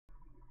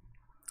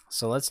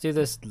So let's do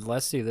this.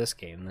 Let's do this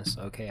game. This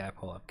okay, I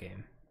pull up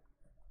game.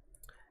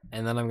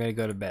 And then I'm gonna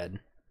go to bed.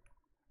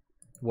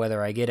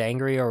 Whether I get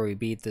angry or we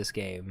beat this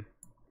game,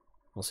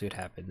 we'll see what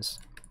happens.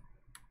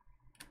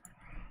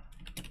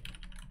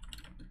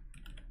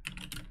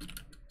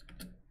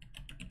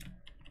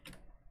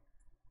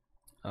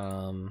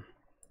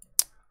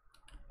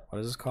 What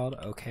is this called?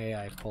 Okay,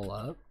 I pull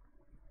up.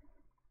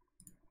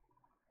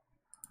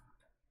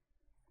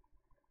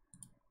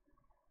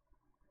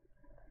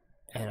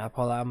 And I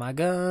pull out my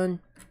gun.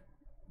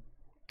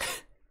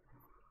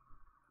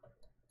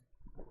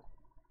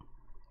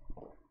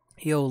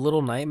 Yo,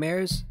 Little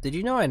Nightmares? Did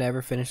you know I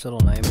never finished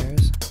Little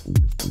Nightmares?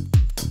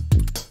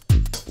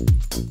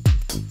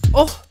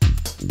 Oh!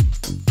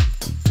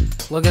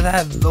 Look at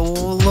that.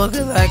 Oh, look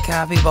at that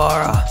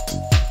capybara.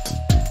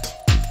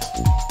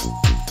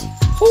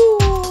 Woo!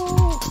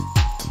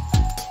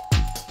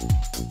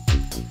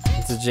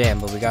 It's a jam,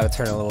 but we gotta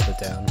turn it a little bit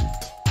down.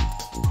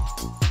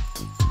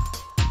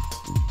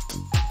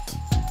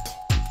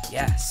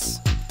 Yes.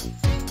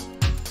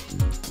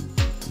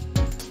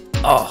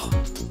 Oh.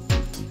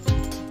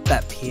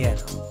 That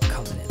piano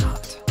coming in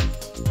hot.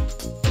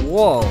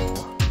 Whoa.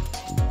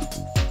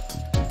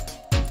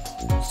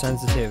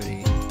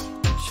 Sensitivity.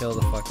 Chill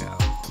the fuck out.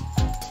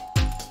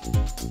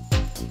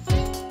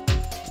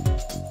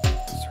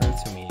 Turn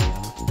to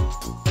medium.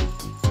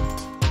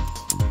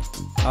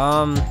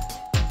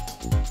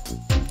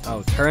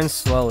 Oh, turn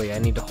slowly. I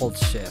need to hold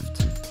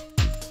shift.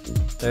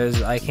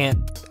 I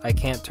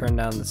can't turn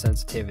down the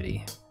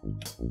sensitivity.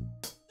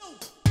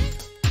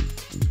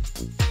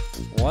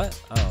 What?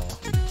 Oh.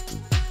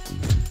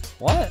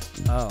 What?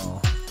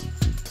 Oh.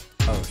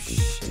 Oh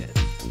shit.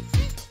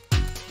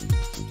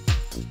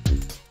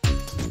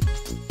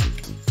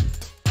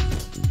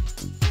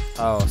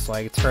 Oh, so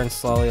I could turn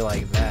slowly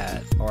like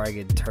that, or I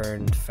could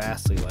turn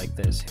fastly like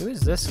this. Who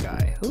is this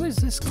guy? Who is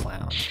this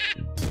clown?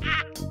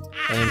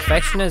 An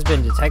infection has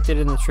been detected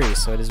in the tree,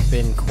 so it has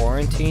been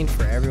quarantined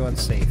for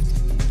everyone's safety.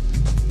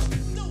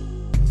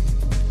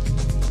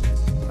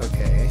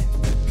 Okay.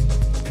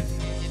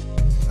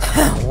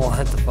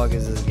 What the fuck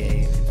is this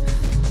game?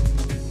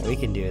 We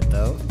can do it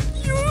though.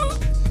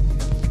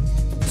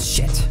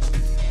 Shit.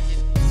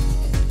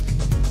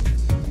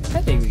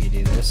 I think we can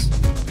do this.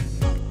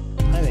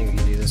 I think we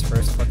can do this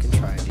first fucking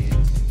try, dude.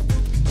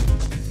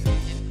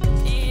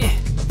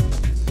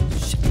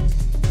 Shit.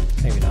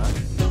 Maybe not.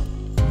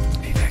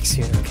 Be back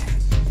soon, okay.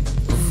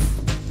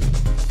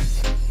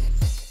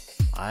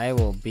 I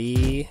will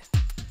be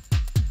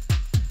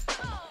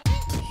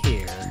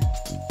here.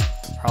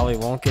 Probably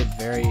won't get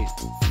very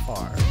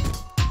far.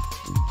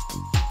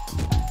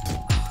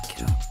 Oh,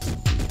 get up.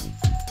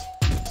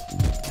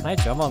 Can I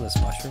jump on this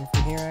mushroom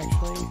from here,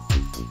 actually?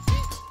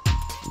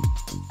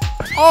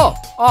 Oh!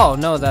 Oh,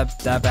 no,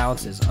 that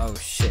bounces. Oh,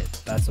 shit.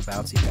 That's a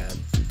bouncy pad.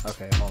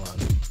 Okay, hold on.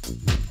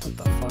 What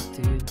the fuck,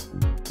 dude?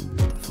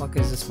 What the fuck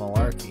is this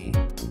malarkey?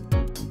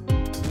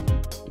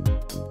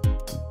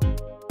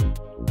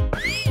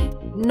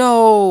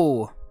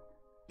 No!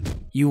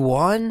 You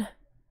won?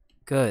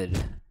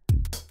 Good.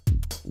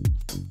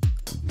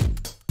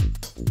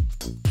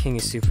 King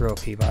is super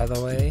OP, by the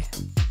way.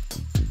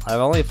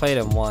 I've only played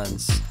him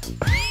once.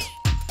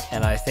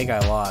 And I think I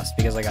lost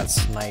because I got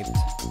sniped.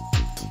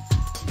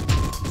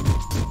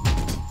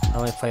 I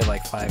only played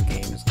like 5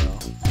 games though.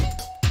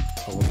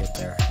 But we'll get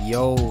there.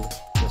 Yo,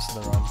 this is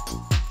the run.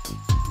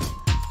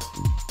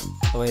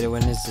 The way to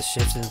win is to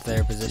shift into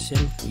their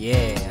position.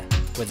 Yeah,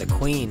 with a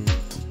queen.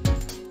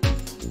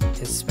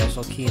 Hit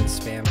special key and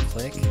spam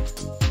click.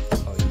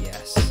 Oh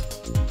yes.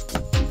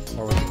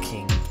 Or with the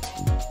king.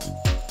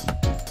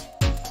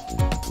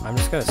 I'm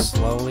just gonna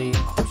slowly,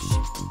 oh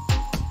shit,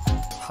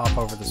 hop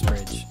over this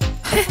bridge.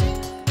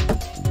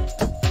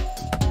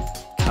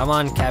 Come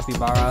on,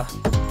 capybara.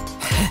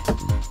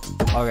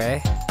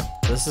 Okay,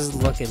 this is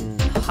looking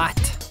hot.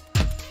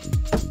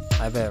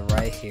 I bet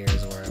right here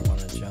is where I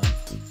want to jump.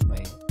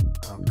 Wait,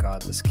 oh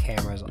god, this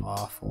camera is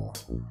awful.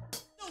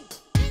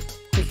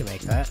 We can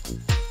make that.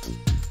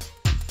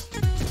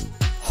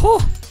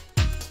 Whew.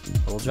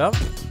 Little jump.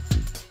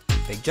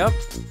 Big jump.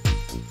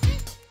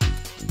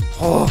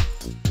 Oh.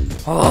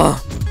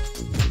 Oh.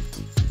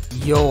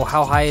 Yo,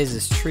 how high is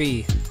this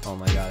tree? Oh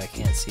my god, I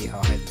can't see how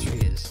high the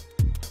tree is.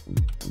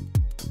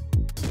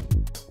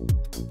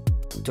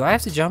 Do I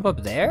have to jump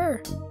up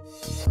there?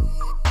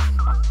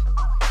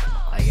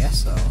 I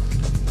guess so.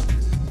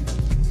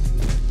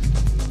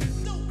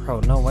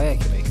 Bro, no way I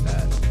can make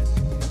that.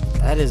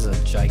 That is a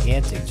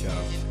gigantic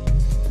jump.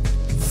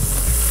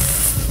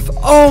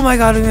 Oh my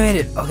god, we made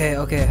it! Okay,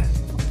 okay.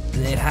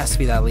 It has to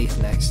be that leaf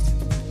next.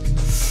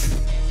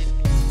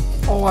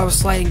 Oh, I was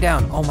sliding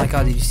down. Oh my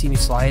god, did you see me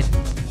slide?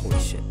 Holy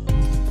shit.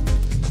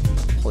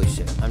 Holy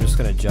shit. I'm just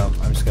gonna jump.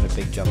 I'm just gonna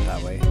big jump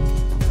that way.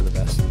 Hope for the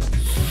best.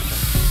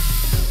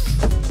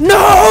 No!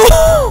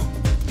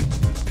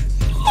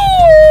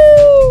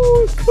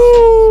 Oh,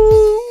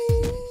 cool.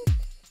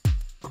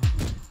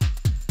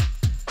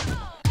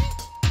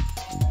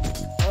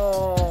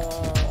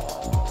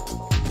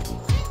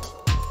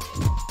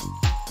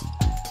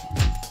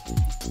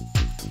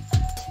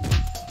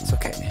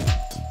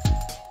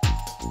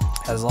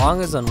 As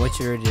long as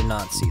Unwitcher did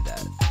not see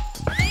that,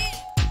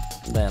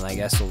 then I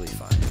guess we'll be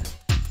fine.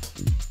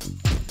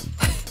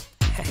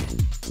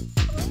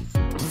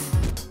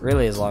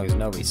 Really, as long as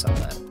nobody saw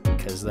that.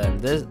 Because then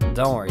this,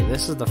 don't worry,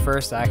 this is the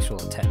first actual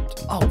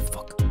attempt. Oh,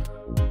 fuck.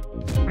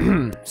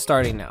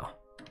 Starting now.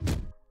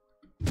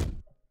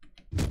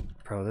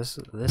 Bro, this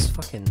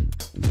fucking...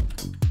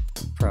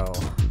 Bro.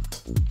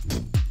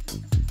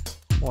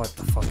 What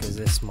the fuck is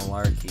this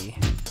malarkey?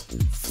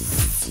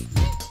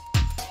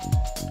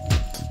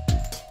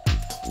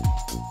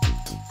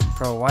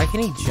 Bro, why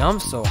can he jump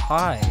so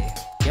high?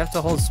 You have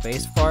to hold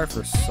spacebar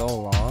for so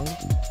long?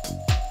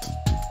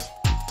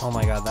 Oh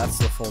my god, that's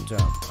the full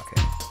jump.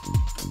 Okay.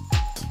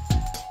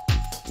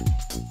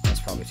 That's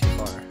probably too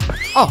far.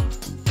 Oh!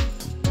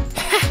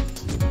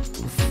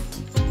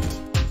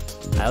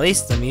 At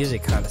least the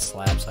music kind of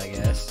slaps, I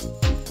guess.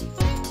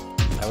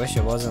 I wish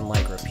it wasn't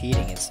like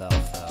repeating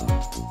itself though.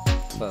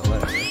 But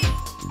whatever.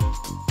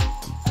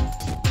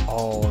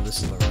 Oh,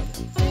 this is the run.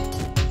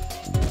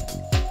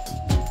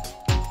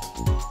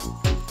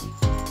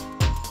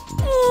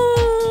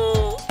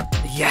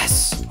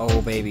 Yes!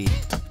 Oh baby.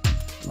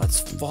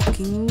 Let's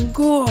fucking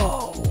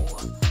go!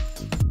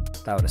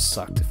 That would have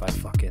sucked if I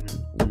fucking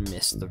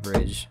missed the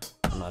bridge.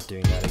 I'm not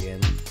doing that again.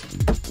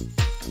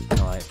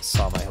 Oh, I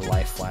saw my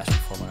life flash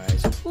before my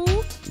eyes.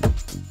 Ooh.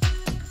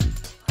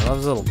 I love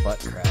his little butt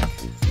crack.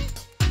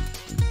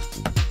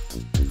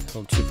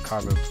 Little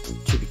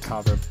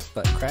chupacabra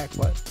butt crack,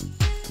 what?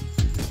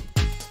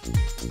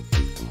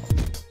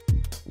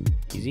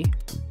 Easy.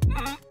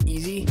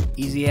 Easy.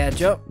 Easy ad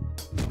jump.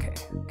 Okay,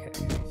 okay,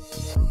 okay.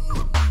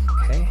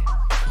 Okay.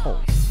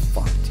 Holy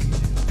fuck, dude.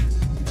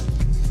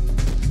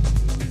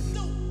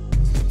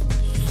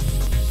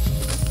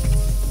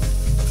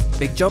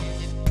 Big jump.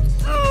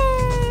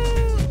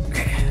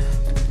 Okay.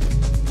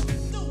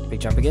 Big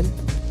jump again.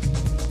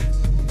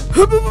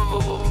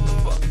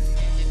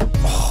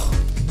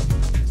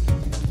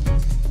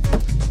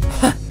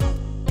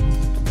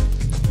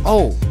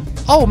 Oh.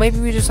 Oh, maybe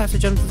we just have to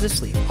jump to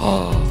this leaf.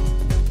 Oh,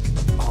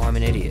 I'm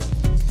an idiot.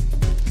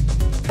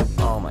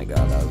 Oh my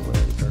god, that was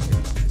literally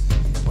perfect.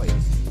 Wait,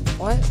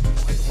 what?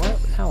 Wait, what?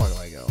 Now where do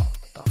I go?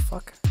 What the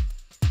fuck?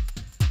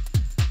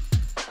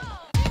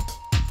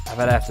 I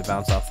bet I have to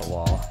bounce off the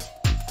wall. I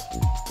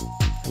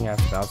think I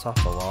have to bounce off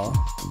the wall.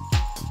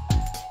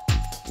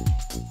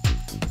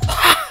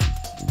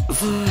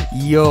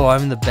 Yo,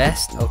 I'm the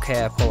best.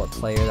 Okay, I pull a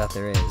player that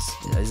there is.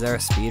 Is there a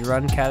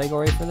speedrun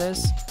category for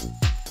this?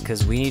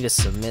 Because we need to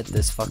submit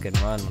this fucking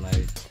run when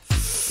I...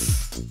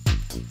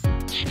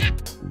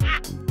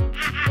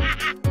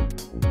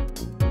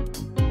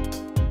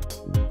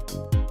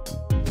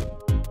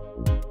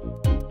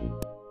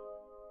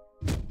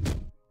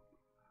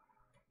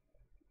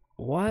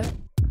 What?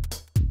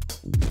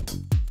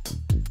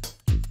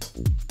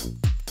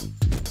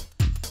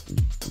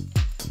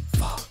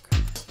 Fuck.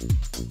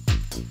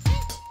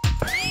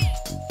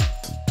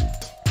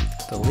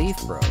 The leaf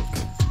broke.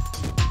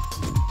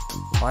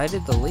 Why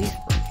did the leaf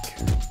break?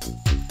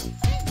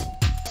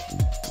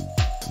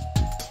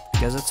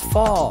 Because it's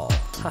fall.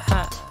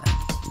 Haha.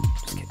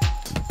 Just kidding.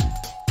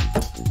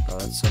 Bro,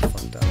 that's so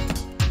fucked up.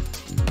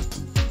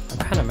 I'm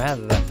kind of mad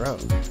that that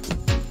broke.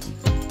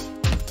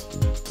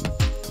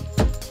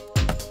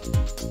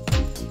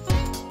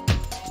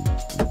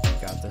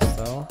 Got this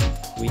though.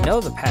 We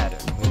know the pattern.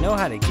 We know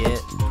how to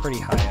get pretty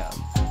high up.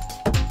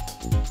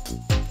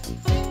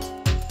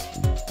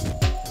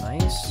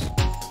 Nice.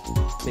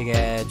 Big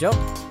ass jump.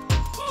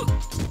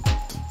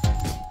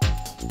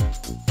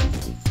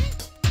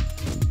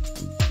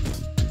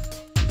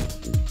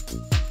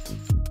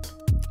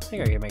 I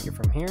think I can make it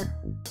from here.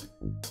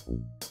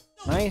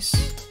 Nice.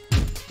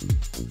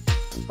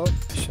 Oh,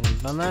 I shouldn't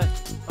have done that.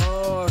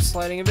 Oh, I was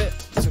sliding a bit.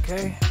 It's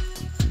okay. I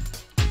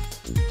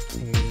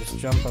think I can just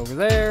jump over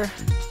there.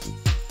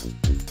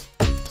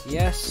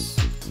 Yes.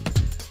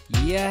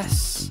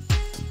 Yes.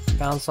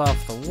 Bounce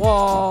off the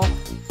wall.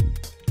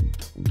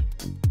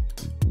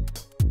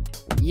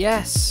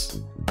 Yes.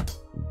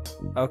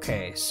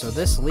 Okay, so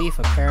this leaf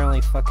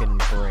apparently fucking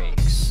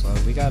breaks. So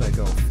we gotta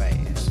go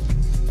fast.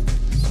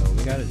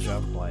 We gotta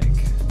jump like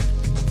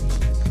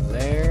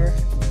there,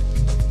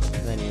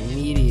 and then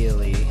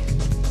immediately.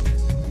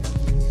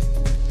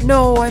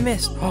 No, I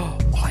missed. Oh,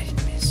 I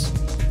didn't miss.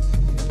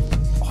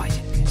 Oh, I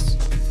didn't miss.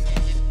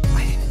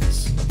 I didn't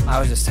miss. I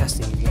was just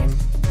testing the game.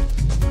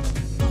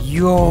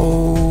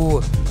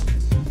 Yo.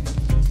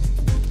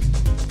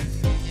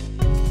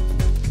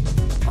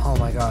 Oh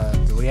my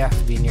god, we have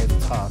to be near the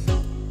top.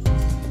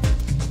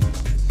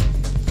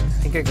 I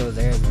think I go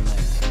there and then there.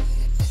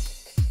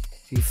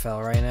 If you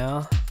fell right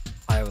now,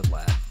 I would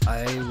laugh.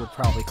 I would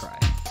probably cry.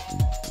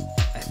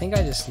 I think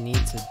I just need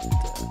to... I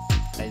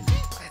think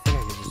I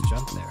could just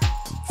jump there.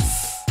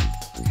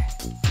 Okay.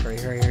 Hurry,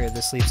 hurry, hurry.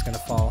 This leaf's gonna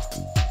fall.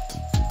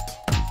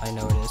 I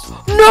know it is.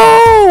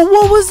 No!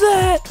 What was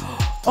that?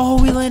 Oh,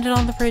 we landed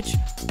on the bridge.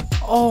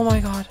 Oh my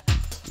god.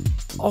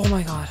 Oh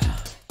my god.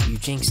 You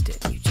jinxed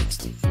it. You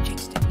jinxed it. You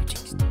jinxed it. You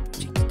jinxed it.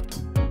 You jinxed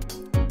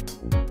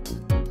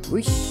it.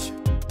 Whoosh.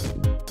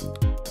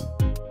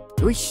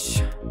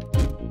 Whoosh.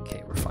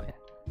 Okay, we're fine.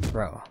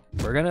 Bro,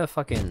 we're gonna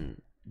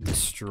fucking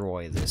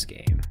destroy this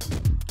game.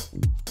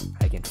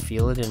 I can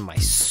feel it in my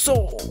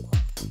soul.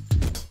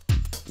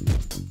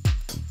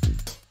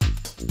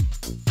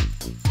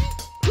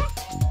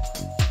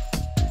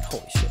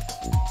 Holy shit.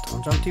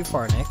 Don't jump too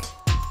far, Nick.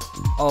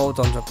 Oh,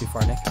 don't jump too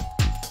far, Nick.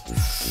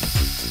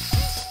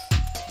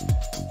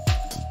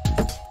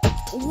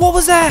 What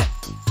was that?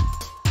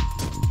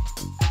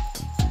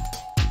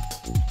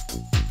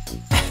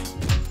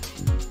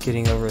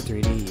 Getting over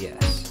 3D,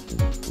 yes.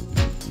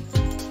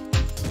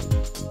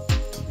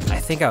 I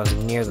think I was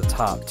near the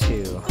top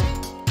too.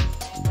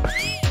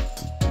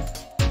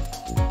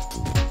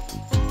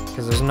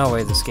 Because there's no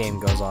way this game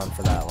goes on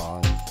for that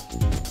long.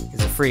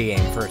 It's a free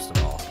game, first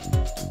of all.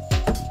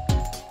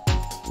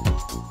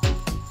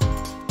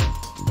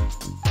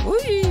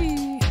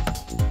 Whee!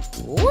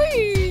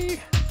 Whee!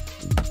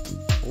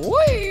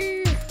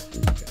 Whee!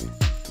 Okay.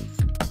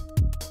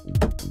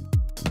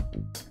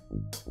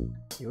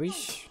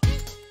 Yoish.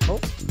 Oh.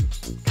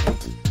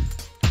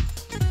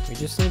 We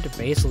just need to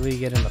basically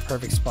get in the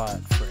perfect spot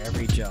for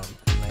every jump,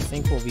 and I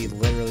think we'll be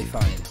literally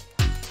fine.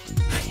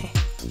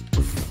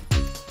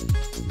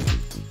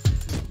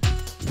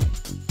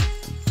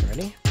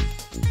 Ready?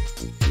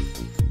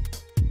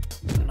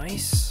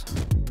 Nice.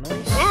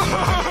 Nice.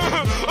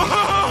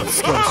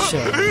 Let's go,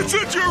 shit. It's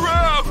a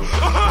giraffe!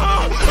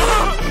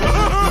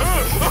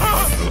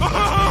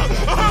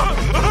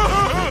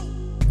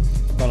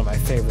 One of my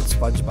favorite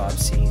SpongeBob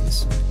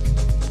scenes.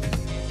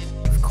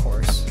 Of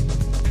course.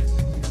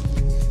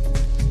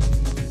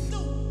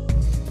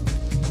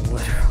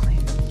 Literally.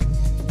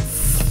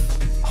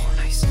 Oh,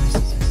 nice, nice,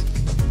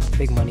 nice.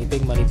 Big money,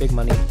 big money, big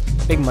money,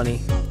 big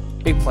money.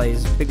 Big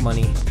plays, big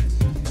money.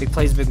 Big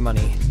plays, big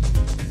money.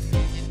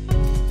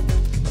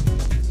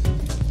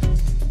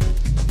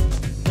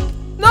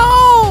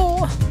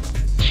 No!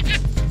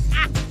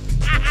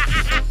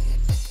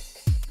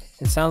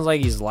 It sounds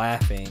like he's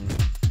laughing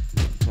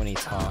when he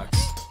talks.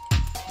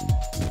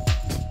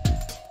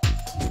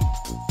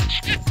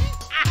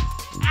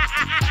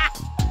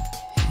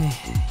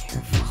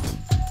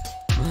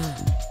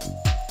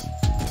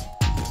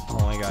 Oh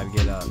my god,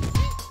 get up.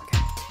 Okay.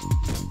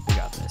 We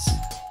got this.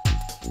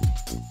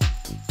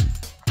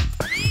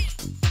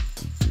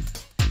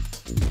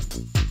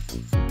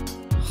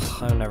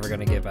 I'm never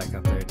gonna get back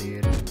up there,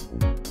 dude.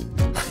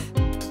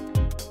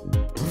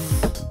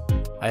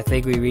 I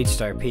think we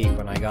reached our peak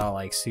when I got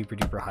like super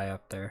duper high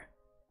up there.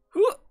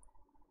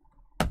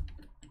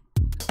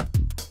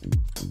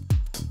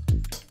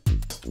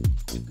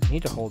 I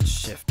need to hold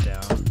shift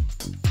down,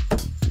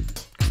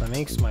 because that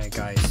makes my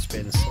guy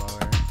spin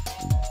slower.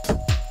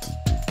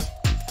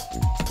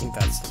 I think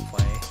that's the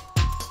play.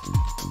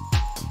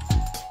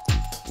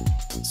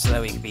 So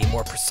that we can be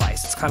more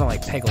precise. It's kind of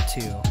like Peggle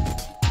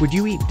 2. Would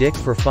you eat dick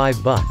for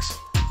 $5?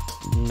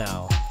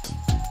 No.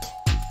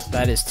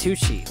 That is too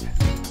cheap.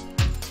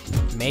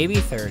 Maybe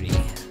 30.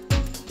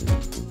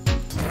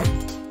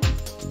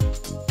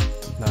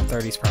 No,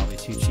 30's probably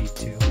too cheap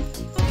too.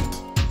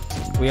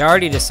 We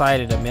already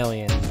decided $1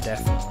 million,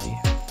 definitely.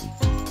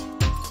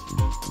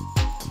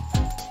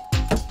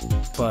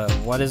 But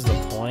what is the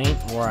point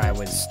where I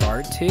would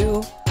start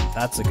to?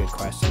 That's a good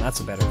question.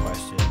 That's a better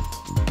question.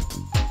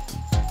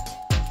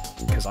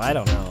 Because I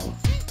don't know.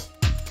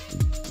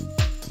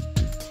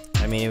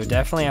 I mean, it would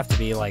definitely have to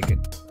be like,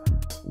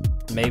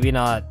 maybe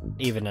not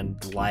even a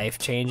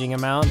life-changing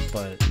amount,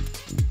 but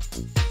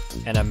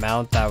an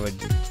amount that would,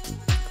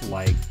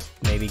 like,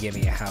 maybe give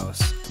me a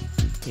house,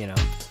 you know?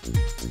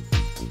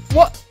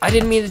 What? I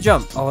didn't mean to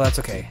jump. Oh, that's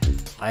okay.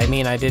 I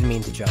mean, I did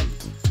mean to jump.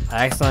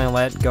 I accidentally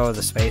let go of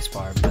the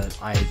spacebar, but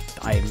I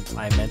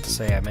meant to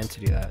say I meant to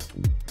do that.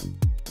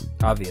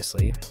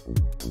 Obviously.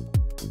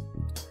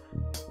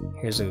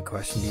 Here's a good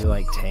question. Do you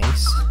like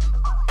tanks?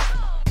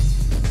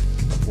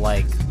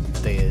 Like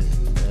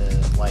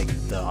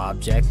the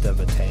object of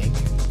a tank?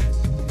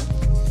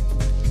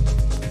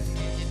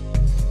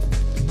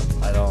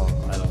 I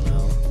don't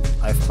know.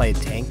 I've played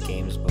tank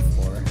games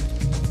before.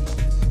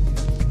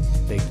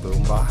 Big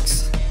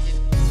boombox.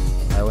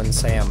 I wouldn't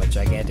say I'm a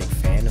gigantic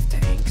fan of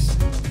tanks.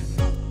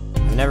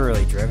 I've never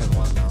really driven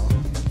one though.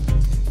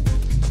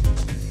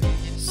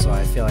 So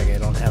I feel like I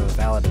don't have a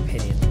valid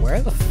opinion.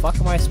 Where the fuck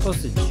am I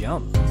supposed to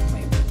jump?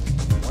 Like,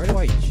 where do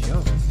I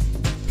jump?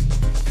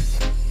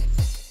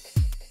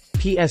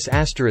 PS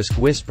asterisk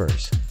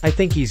whispers. I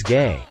think he's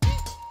gay.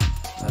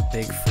 A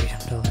big freedom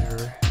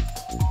deliverer.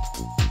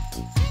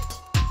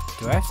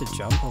 Do I have to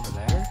jump over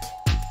there?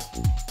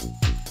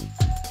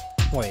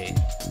 Wait.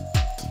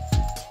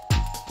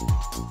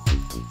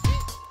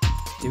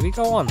 Did we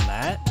go on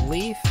that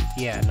leaf?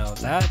 Yeah, no,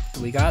 that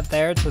we got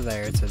there to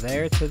there to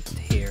there to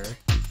here.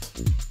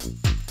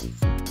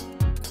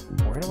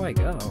 Where do I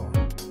go?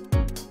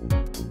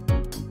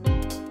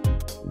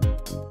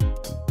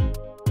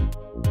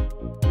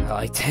 I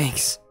like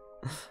tanks.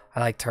 I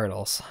like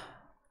turtles.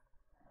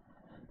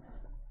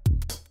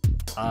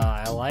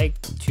 I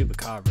like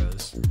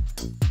chupacabras.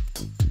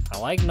 I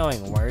like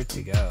knowing where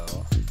to go.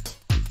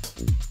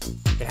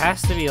 It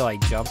has to be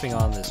like jumping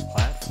on this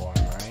platform,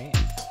 right?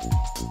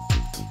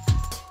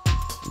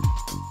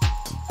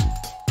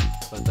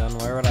 But then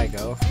where would I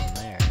go from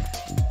there?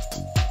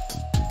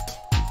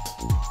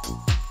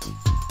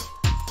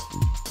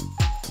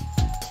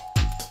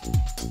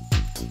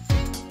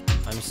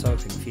 I'm so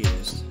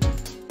confused.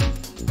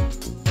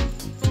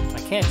 I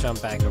can't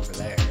jump back over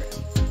there.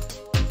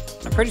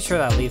 I'm pretty sure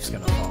that leaf's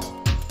gonna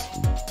fall.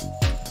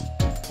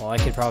 Well, I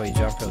could probably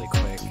jump really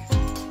quick.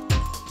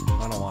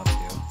 I don't want to.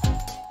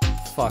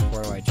 Fuck,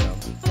 where do I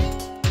jump?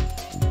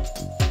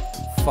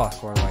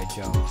 Fuck, where do I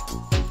jump?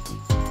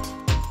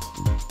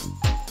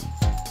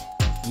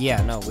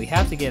 Yeah, no, we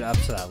have to get up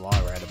to that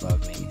log right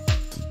above me.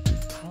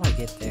 How do I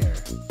get there?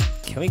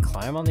 Can we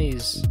climb on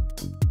these?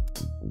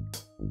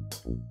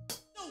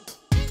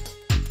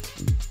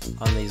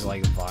 On these,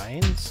 like,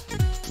 vines?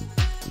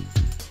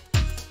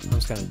 I'm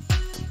just gonna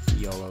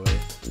YOLO it.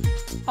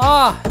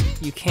 Ah!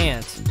 You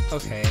can't.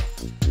 Okay.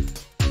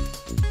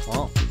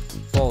 Well,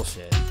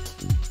 bullshit.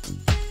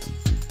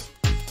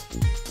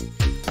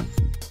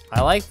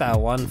 I like that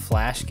one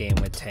Flash game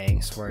with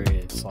tanks where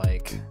it's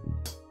like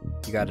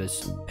you gotta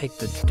pick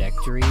the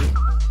trajectory.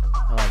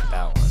 I like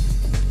that one,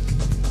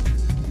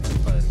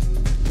 but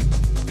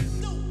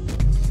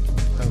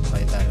I haven't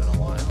played that in a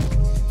while.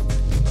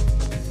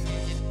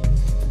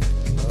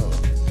 Oh,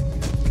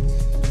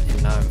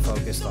 and now I'm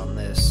focused on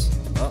this.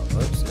 Oh,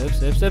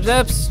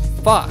 oops!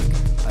 Fuck!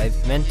 I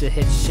meant to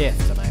hit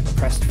shift and I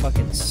pressed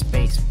fucking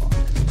space bar.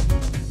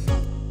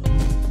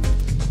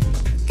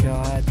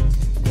 God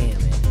damn it.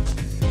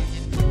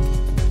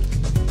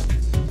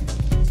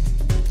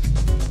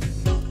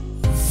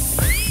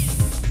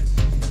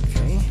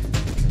 Okay,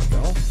 there we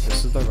go.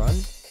 This is the run.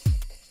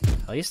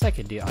 At least I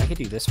could do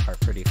this part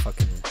pretty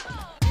fucking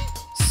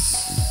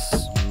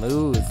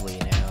smoothly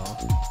now.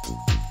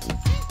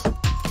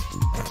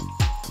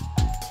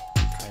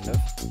 Kind of.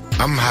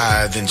 I'm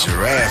higher than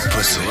giraffe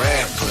pussy.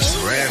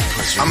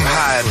 I'm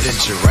higher than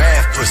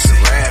giraffe pussy.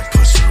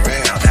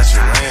 Now that's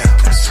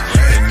giraffe pussy.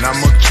 And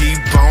I'ma keep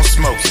on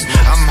smoking.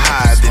 I'm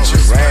higher than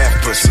giraffe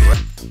pussy.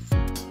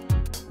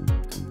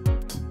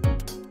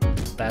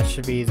 That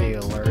should be the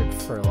alert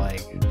for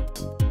like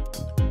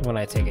when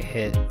I take a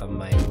hit of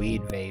my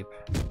weed vape.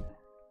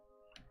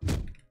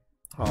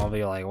 I'll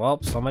be like,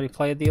 well, somebody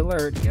played the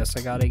alert. Guess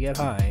I gotta get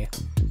high.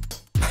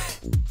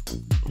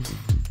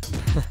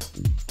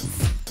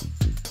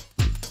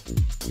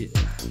 Yeah.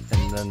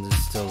 And then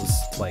there's still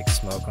like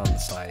smoke on the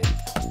side.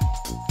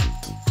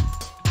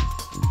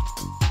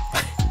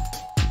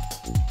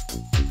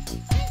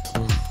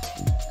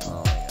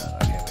 Oh my god.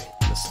 Okay, wait.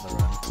 This is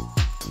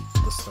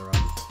the run.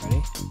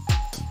 Ready?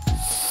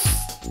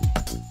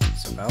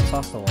 So bounce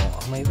off the wall.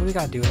 Oh, maybe we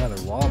gotta do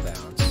another wall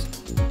bounce.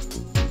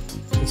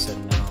 He said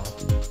no.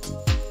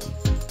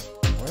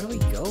 Where do we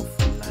go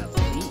from that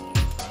leaf,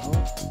 bro?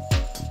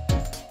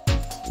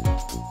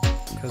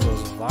 Because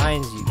those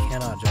vines you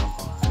cannot jump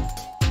on.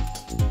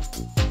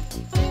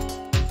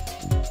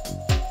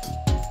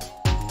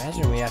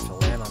 Imagine we have to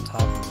land on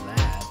top of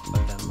that,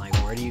 but then like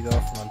where do you go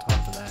from on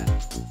top of that?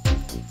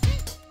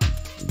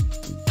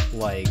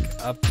 Like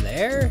up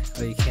there?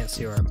 Oh, you can't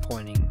see where I'm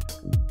pointing.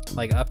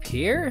 Like up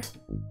here?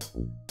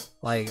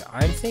 Like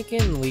I'm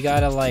thinking we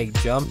gotta like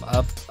jump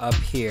up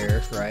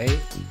here, right?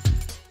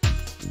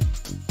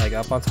 Like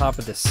up on top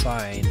of this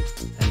sign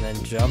and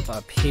then jump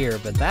up here,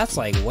 but that's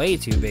like way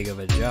too big of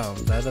a jump.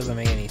 That doesn't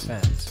make any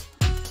sense.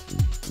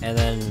 And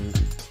then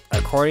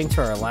according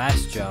to our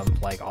last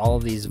jump, like all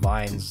of these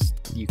vines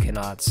you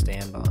cannot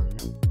stand on.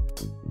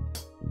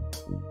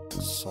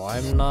 So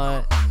I'm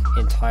not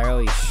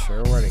entirely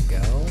sure where to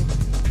go.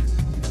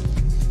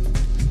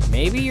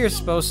 Maybe you're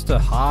supposed to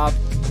hop.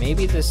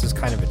 Maybe this is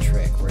kind of a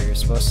trick where you're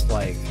supposed to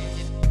like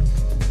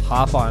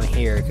hop on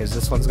here because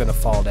this one's gonna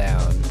fall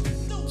down.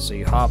 So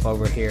you hop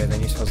over here and then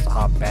you're supposed to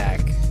hop back.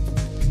 And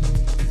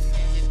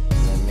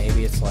then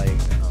maybe it's like, I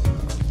don't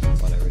know.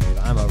 Whatever, dude.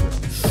 I'm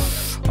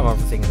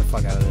overthinking the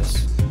fuck out of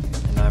this.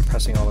 And now I'm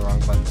pressing all the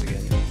wrong buttons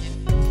again.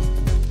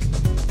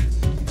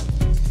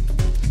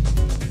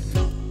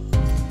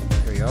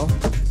 Here we go.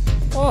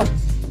 Oh!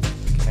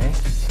 Okay.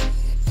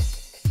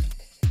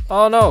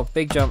 Oh no!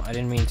 Big jump. I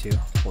didn't mean to.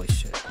 Holy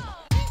shit.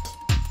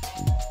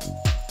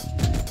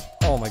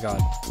 Oh my god.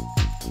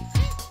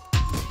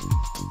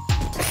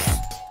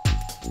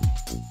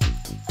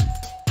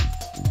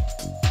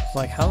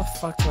 Like, how the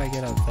fuck do I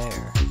get up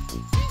there?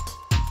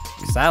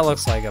 Because that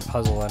looks like a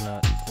puzzle in a,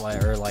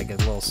 or like a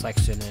little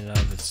section in and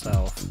of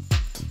itself.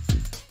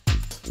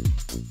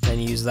 Then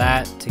use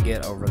that to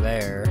get over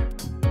there.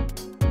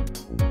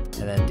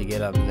 And then to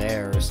get up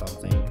there or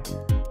something.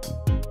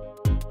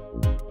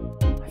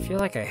 I feel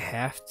like I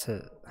have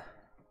to...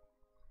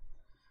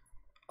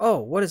 Oh,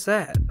 what is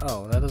that?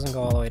 Oh, that doesn't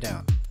go all the way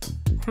down.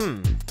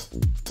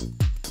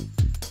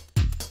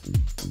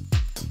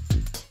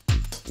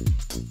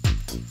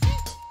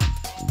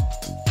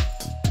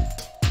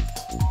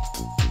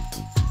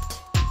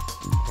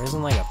 There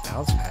isn't like a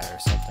bounce pad or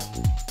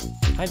something.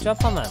 Can I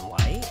jump on that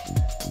light?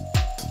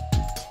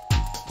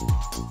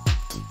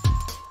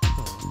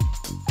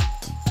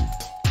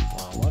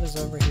 Well, what what is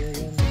over here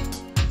again?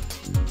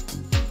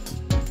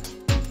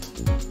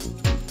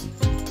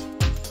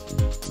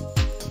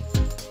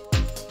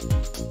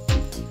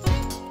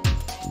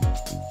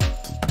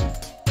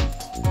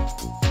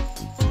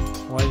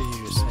 Why did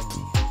you just send me?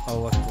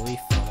 Oh, look, the leaf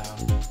fell down.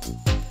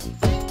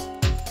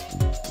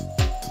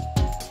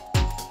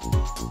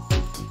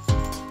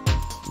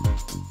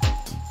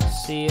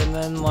 See, and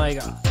then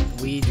like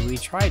we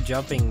tried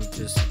jumping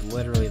just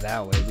literally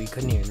that way. We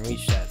couldn't even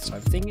reach that. So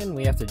I'm thinking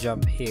we have to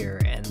jump here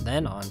and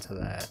then onto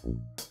that.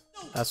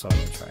 That's what I'm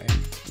gonna try.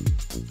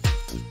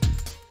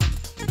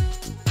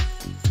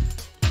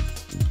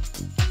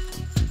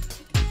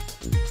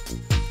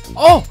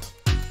 Oh!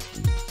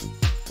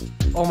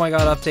 Oh my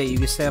god, update, you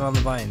can stand on the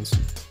vines.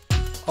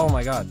 Oh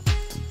my god.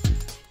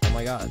 Oh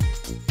my god.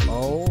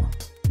 Oh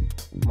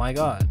my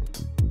god.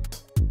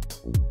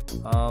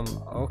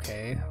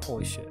 Okay.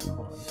 Holy shit, hold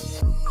on.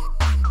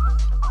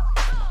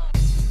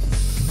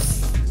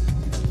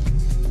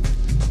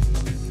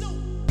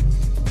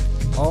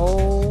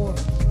 Oh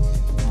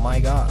my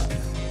god.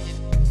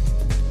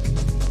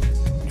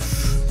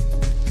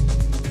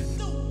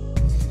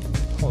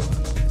 Hold on.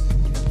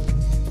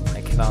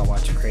 I cannot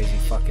watch a crazy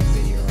fucking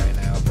video right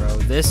now, bro.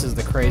 This is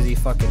the crazy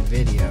fucking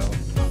video.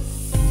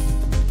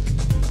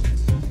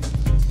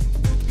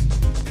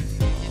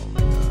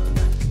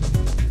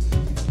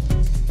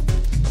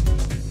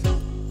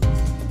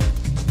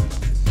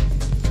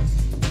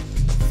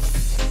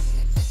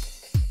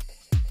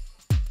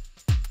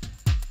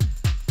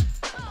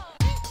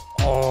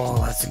 Oh,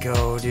 let's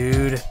go,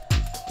 dude.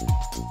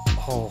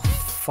 Oh,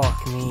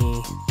 fuck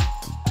me.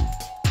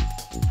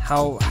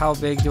 How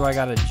big do I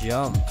gotta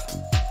jump?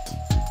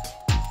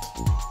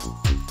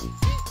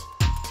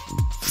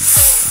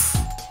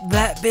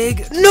 That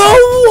big? No,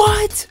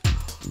 what?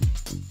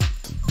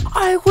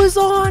 I was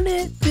on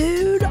it,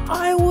 dude.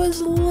 I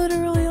was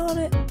literally on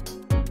it.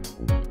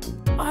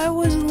 I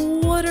was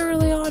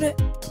literally on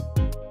it.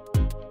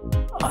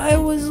 I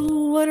was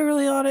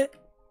literally on it.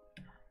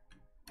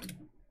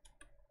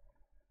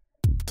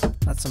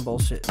 That's some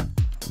bullshit.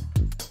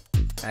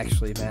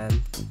 Actually,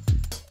 man.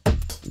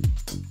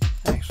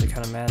 Actually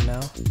kind of mad now.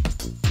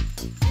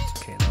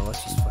 It's okay, now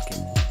let's just fucking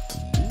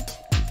eat.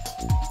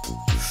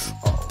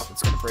 Oh,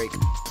 it's gonna break.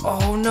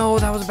 Oh no,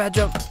 that was a bad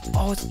jump.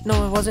 Oh,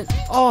 no, it wasn't.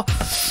 Oh,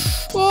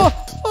 oh,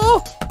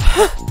 oh.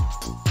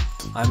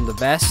 I'm the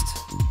best.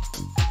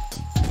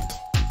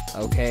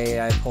 Okay,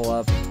 I pull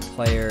up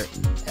player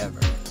ever.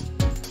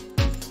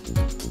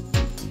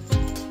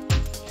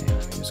 Okay,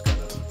 let me just go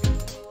to...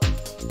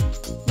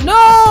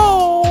 No!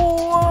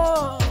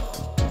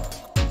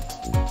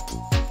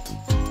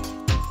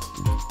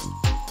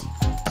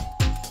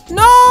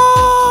 No!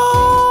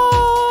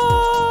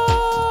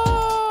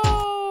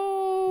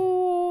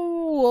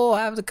 We'll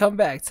have to come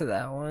back to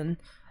that one.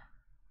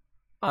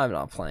 I'm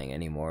not playing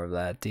any more of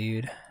that,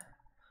 dude.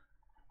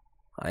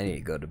 I need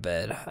to go to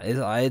bed.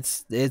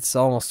 It's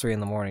almost 3 in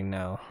the morning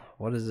now.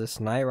 What is this?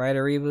 Knight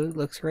Rider reboot?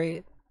 Looks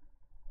great.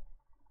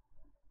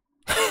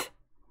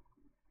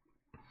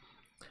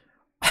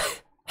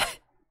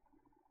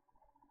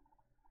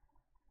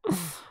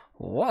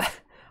 What?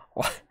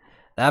 What?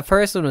 That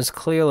person was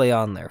clearly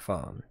on their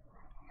phone.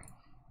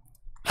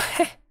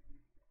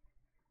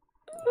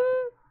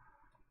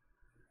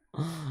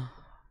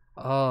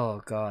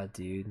 Oh god,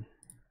 dude.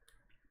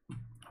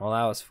 Well,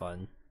 that was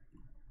fun.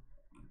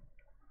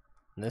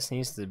 This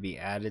needs to be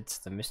added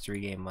to the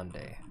Mystery Game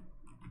Monday.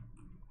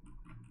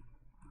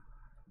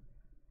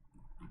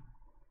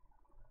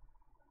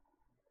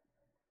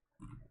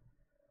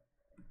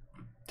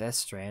 Death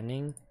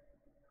Stranding?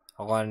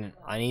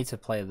 I need to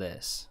play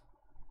this.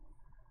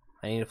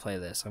 I need to play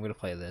this. I'm gonna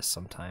play this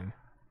sometime.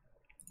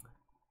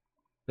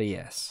 But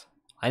yes,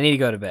 I need to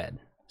go to bed.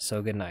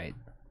 So good night.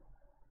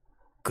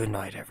 Good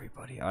night,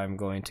 everybody. I'm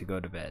going to go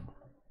to bed.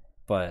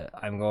 But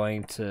I'm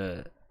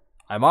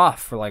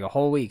off for like a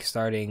whole week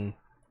starting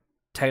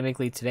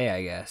technically today,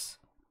 I guess.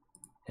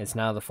 It's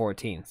now the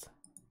 14th,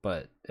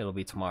 but it'll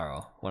be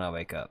tomorrow when I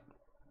wake up.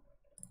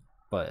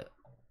 But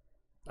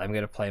I'm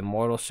gonna play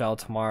Mortal Shell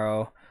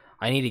tomorrow.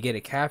 I need to get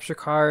a capture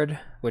card,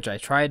 which I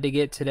tried to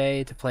get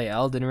today to play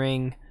Elden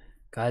Ring.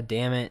 God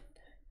damn it.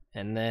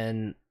 And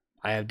then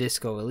I have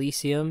Disco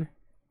Elysium.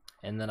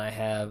 And then I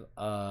have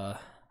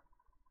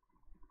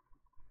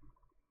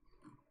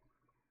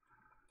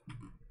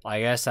I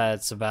guess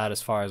that's about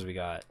as far as we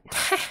got.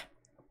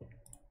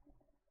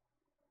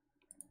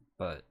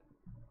 But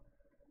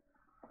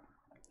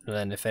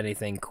then if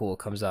anything cool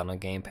comes out on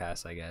Game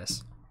Pass, I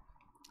guess.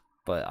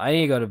 But I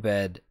need to go to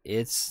bed.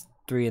 It's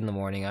 3 in the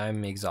morning.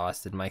 I'm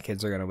exhausted. My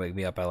kids are gonna wake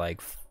me up at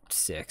like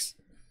 6.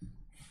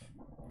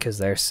 Because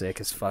they're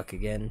sick as fuck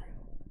again.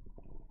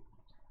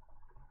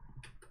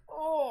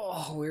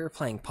 Oh, we were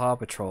playing Paw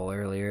Patrol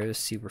earlier. It was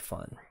super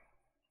fun.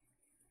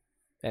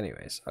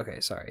 Anyways, okay,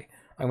 sorry.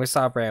 I'm gonna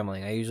stop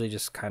rambling. I usually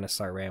just kind of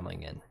start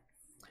rambling in.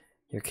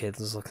 Your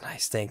kids look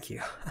nice, thank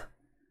you.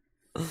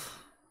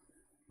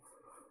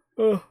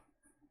 Oh.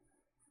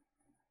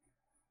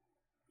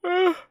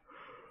 Oh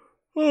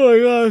my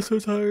god, I'm so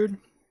tired.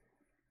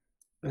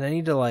 And I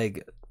need to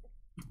like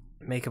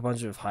make a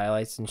bunch of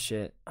highlights and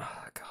shit.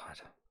 Oh,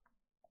 God.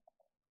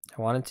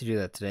 I wanted to do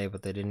that today,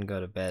 but they didn't go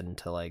to bed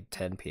until like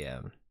 10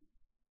 p.m.,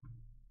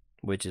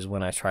 which is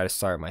when I try to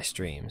start my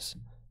streams.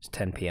 It's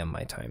 10 p.m.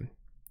 my time.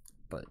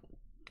 But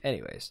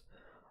anyways,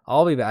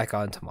 I'll be back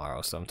on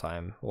tomorrow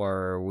sometime,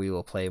 where we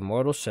will play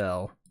Mortal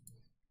Shell.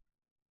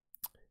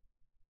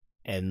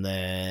 And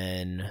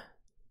then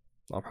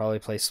I'll probably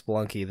play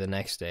Splunky the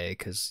next day,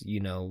 because you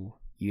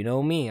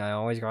know me, I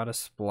always gotta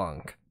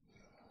splunk.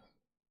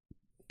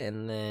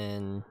 And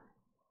then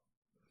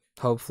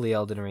hopefully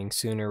Elden Ring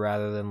sooner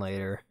rather than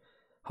later.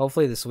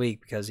 Hopefully this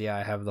week, because yeah,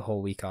 I have the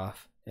whole week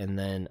off. And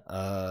then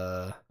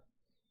I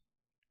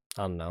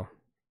don't know.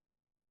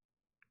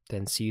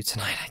 Then see you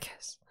tonight, I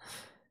guess.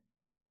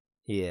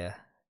 Yeah.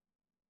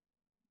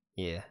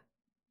 Yeah.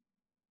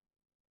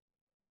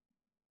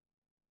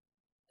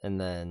 And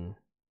then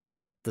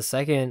the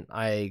second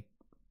I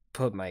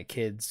put my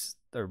kids,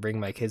 or bring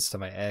my kids to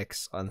my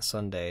ex on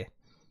Sunday,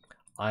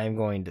 I'm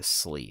going to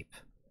sleep.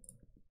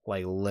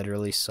 Like,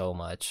 literally so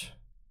much.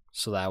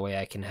 So that way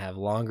I can have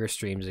longer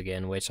streams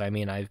again, which, I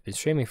mean, I've been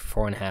streaming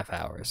for 4.5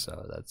 hours,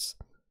 so that's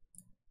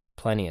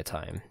plenty of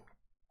time.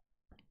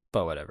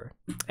 But whatever.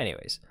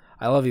 Anyways,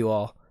 I love you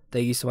all.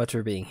 Thank you so much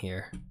for being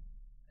here.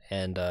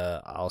 And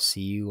I'll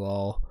see you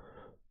all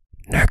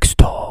next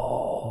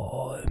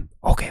time.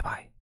 Okay, bye.